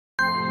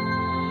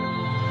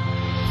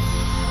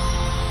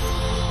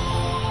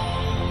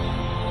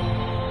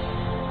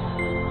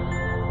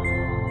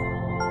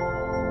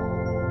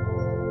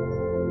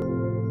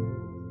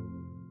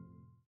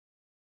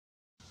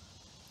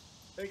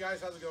guys,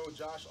 how's it going?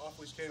 Josh,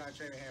 Off-Leash Canine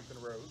Training, Hampton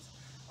Roads.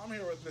 I'm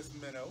here with Miss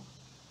Minnow.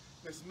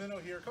 Miss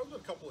Minnow here comes with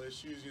a couple of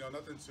issues,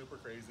 nothing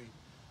super crazy.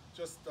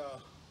 Just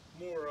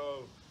more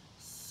of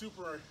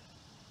super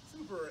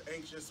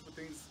anxious with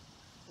things.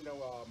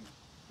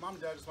 Mom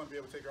and Dad just want to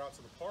be able to take her out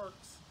to the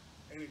parks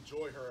and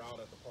enjoy her out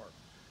at the park.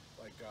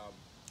 Like,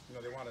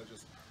 they want to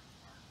just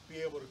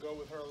be able to go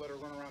with her, let her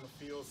run around the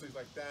fields, things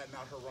like that,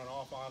 not her run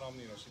off on them.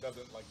 She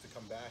doesn't like to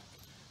come back.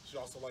 She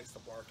also likes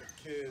to bark at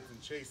kids and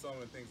chase them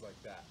and things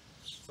like that.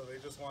 So they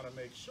just want to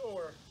make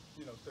sure,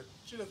 that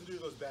she doesn't do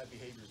those bad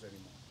behaviors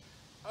anymore.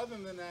 Other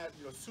than that,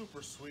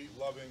 super sweet,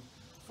 loving,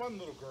 fun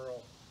little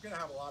girl. You're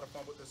gonna have a lot of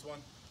fun with this one.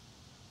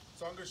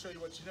 So I'm gonna show you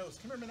what she knows.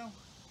 Come here, Minnow.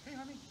 Hey,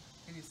 honey.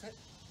 Can you sit?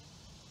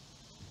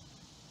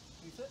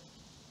 Can you sit?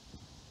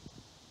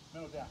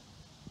 Minnow, down.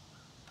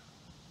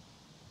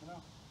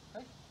 Minnow.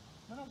 Hey,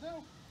 Minnow,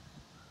 down.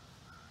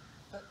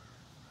 Sit,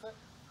 sit,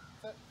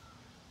 sit.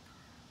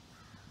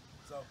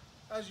 So,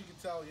 as you can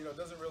tell,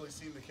 doesn't really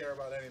seem to care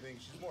about anything.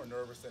 She's more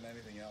nervous than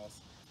anything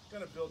else.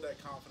 Gonna build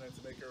that confidence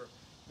and make her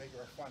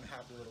a fun,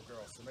 happy little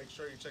girl. So make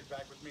sure you check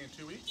back with me in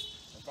 2 weeks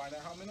and find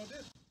out how Minnow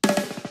did.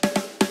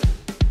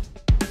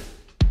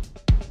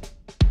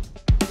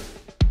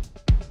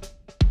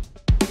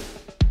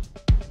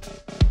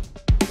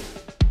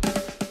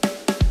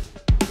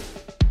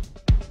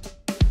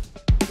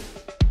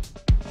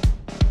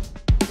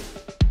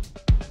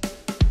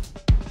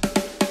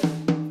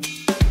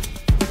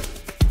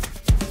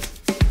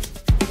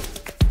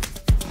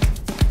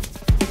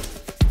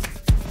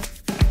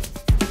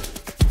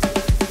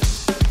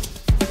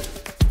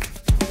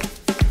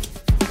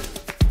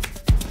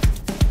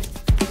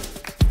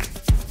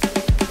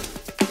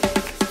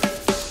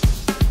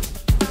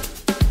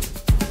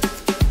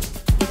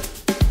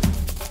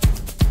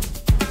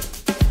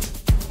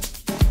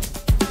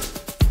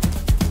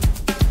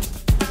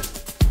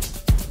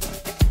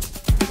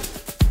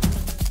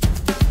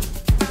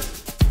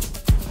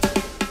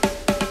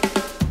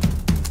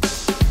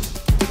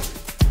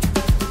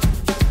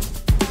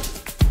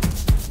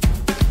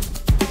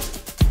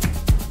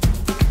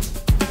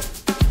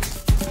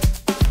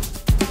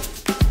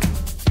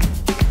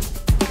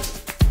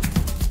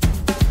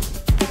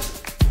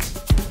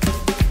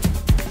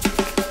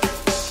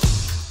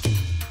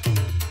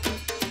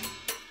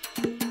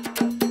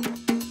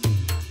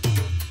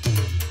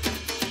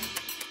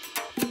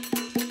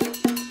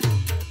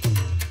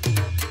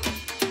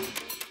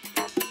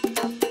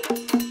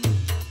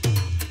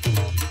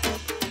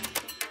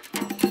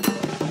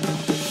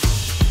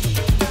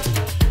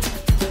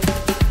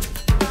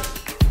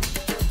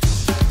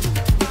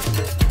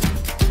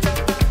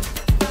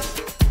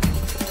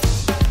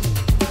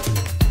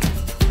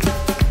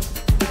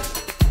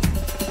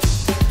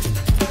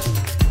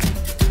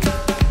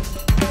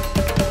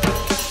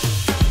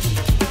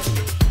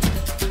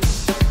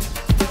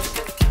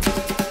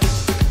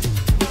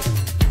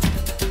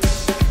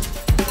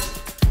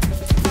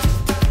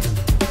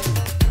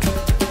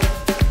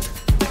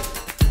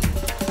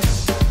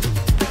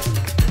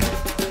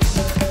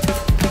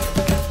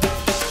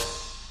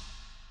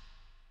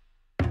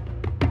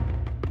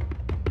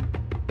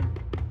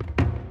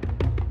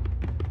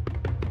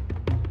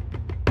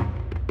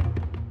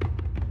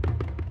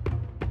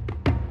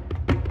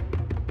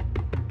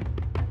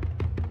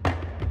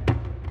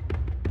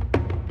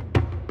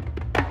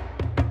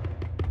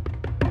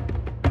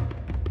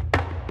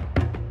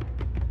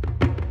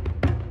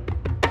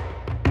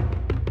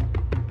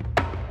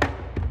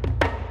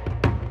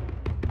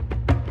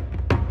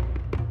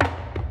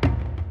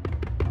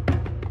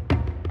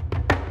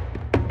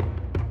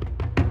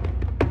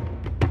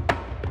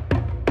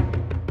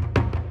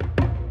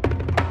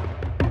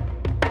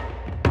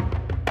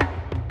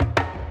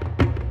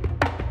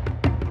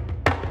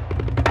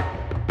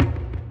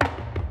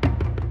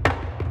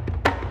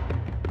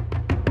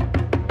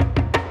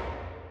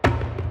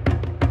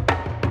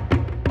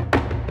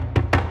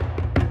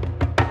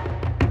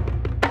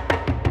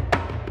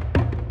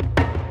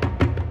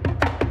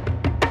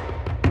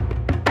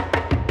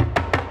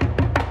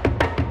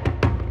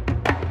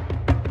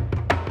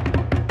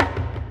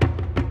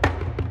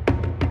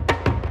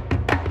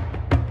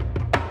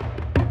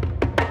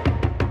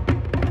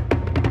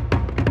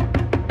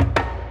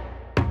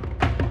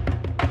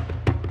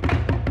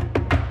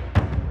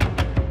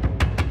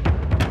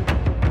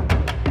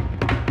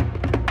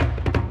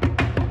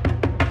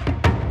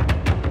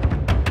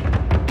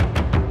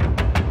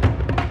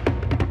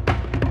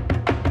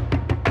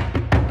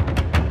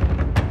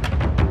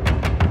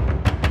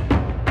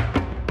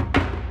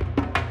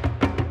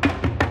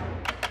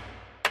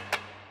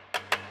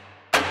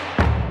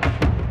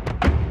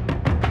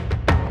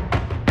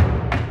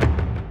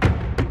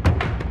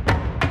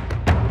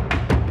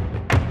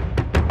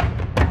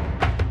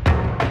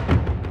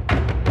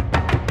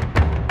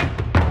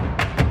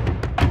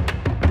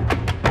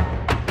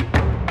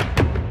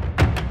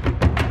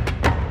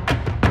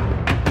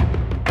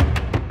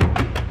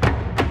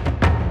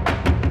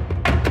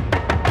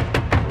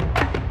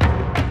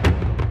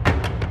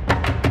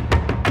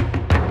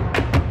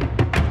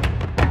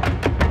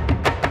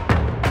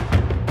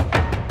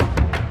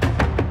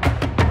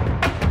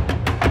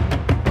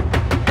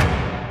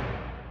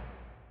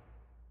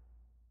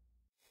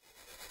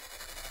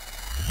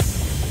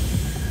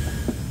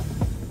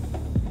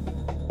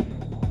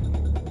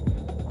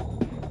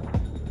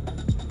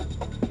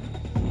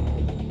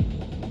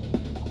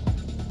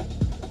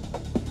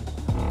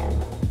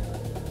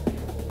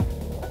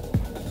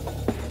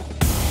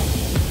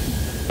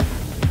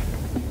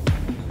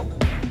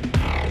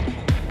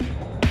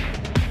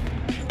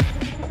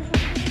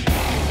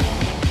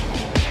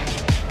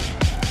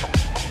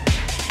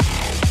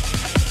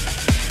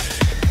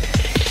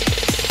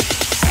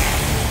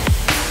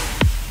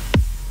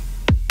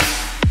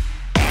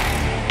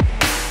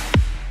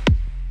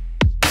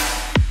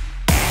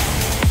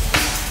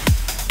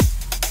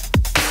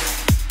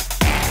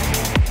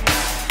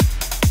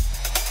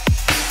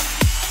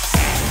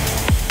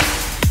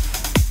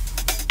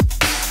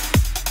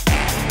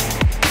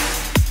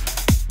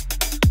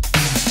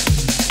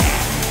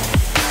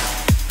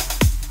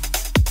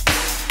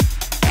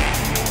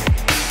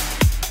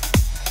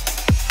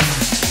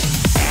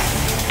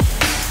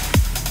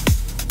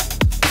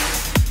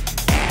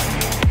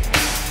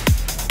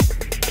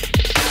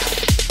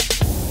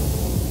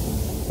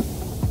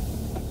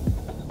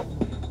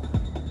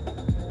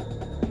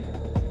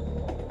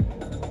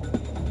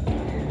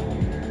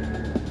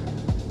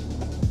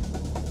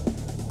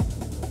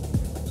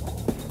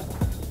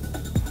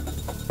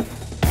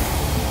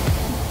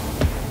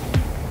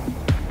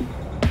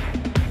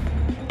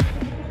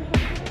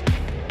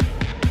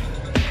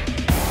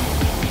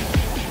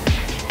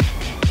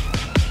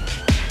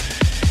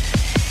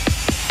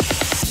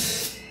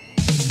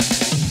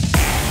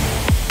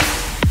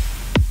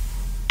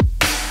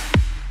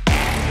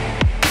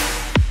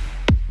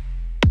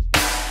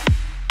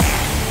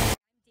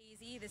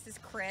 this is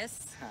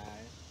Chris. Hi.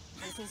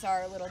 This is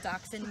our little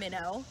dachshund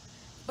Minnow.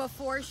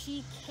 Before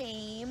she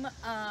came,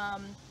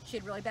 she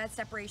had really bad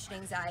separation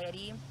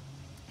anxiety.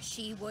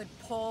 She would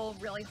pull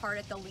really hard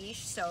at the leash,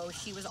 so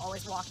she was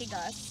always walking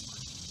us.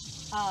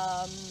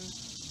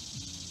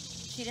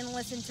 She didn't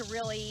listen to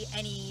really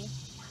any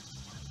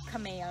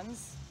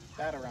commands.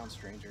 Bad around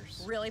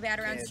strangers. Really bad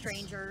around Kids.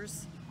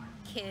 strangers,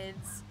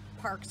 kids.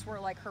 Parks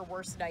were like her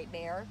worst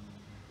nightmare.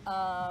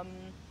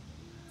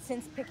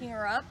 Since picking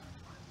her up,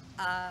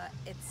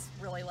 it's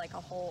really like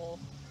a whole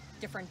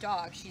different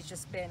dog. She's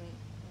just been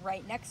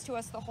right next to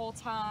us the whole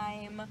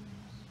time.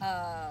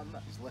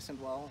 She's listened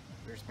well.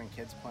 There's been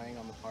kids playing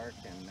on the park,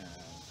 and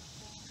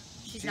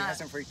she not,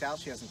 hasn't freaked out.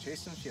 She hasn't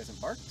chased them. She hasn't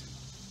barked.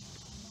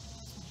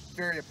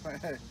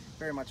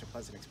 Very much a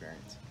pleasant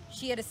experience.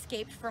 She had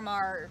escaped from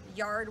our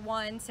yard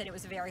once, and it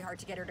was very hard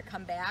to get her to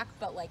come back.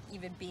 But like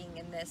even being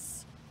in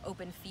this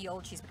open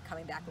field, she's been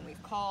coming back when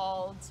we've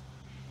called.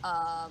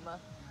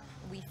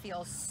 We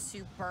feel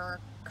super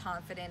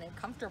confident and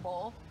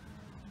comfortable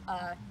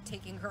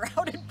taking her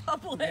out in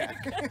public. Yeah.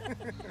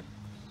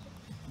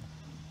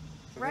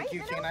 So Right, thank you,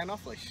 Minnow? Canine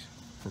Off-Leash.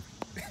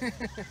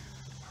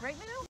 Right,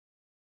 Minnow?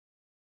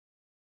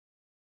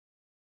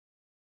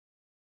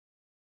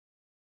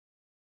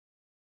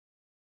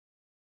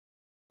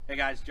 Hey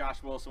guys,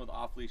 Josh Wilson with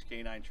Off-Leash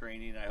Canine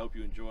Training, and I hope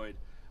you enjoyed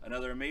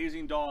another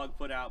amazing dog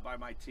put out by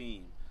my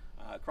team.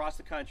 Across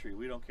the country,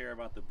 we don't care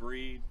about the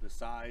breed, the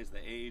size, the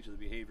age, or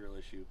the behavioral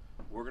issue.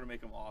 We're going to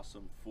make them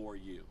awesome for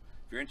you.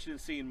 If you're interested in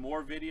seeing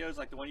more videos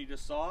like the one you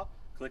just saw,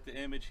 click the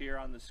image here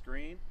on the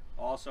screen.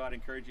 Also, I'd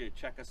encourage you to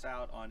check us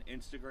out on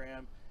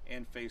Instagram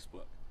and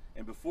Facebook.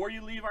 And before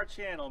you leave our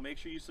channel, make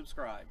sure you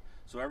subscribe.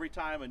 So every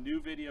time a new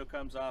video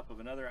comes up of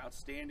another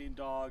outstanding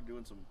dog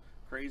doing some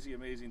crazy,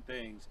 amazing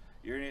things,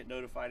 you're going to get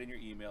notified in your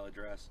email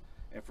address.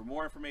 And for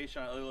more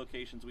information on other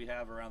locations we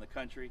have around the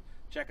country,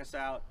 check us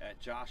out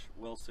at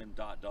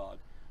joshwilson.dog.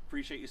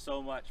 Appreciate you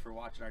so much for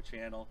watching our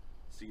channel.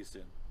 See you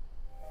soon.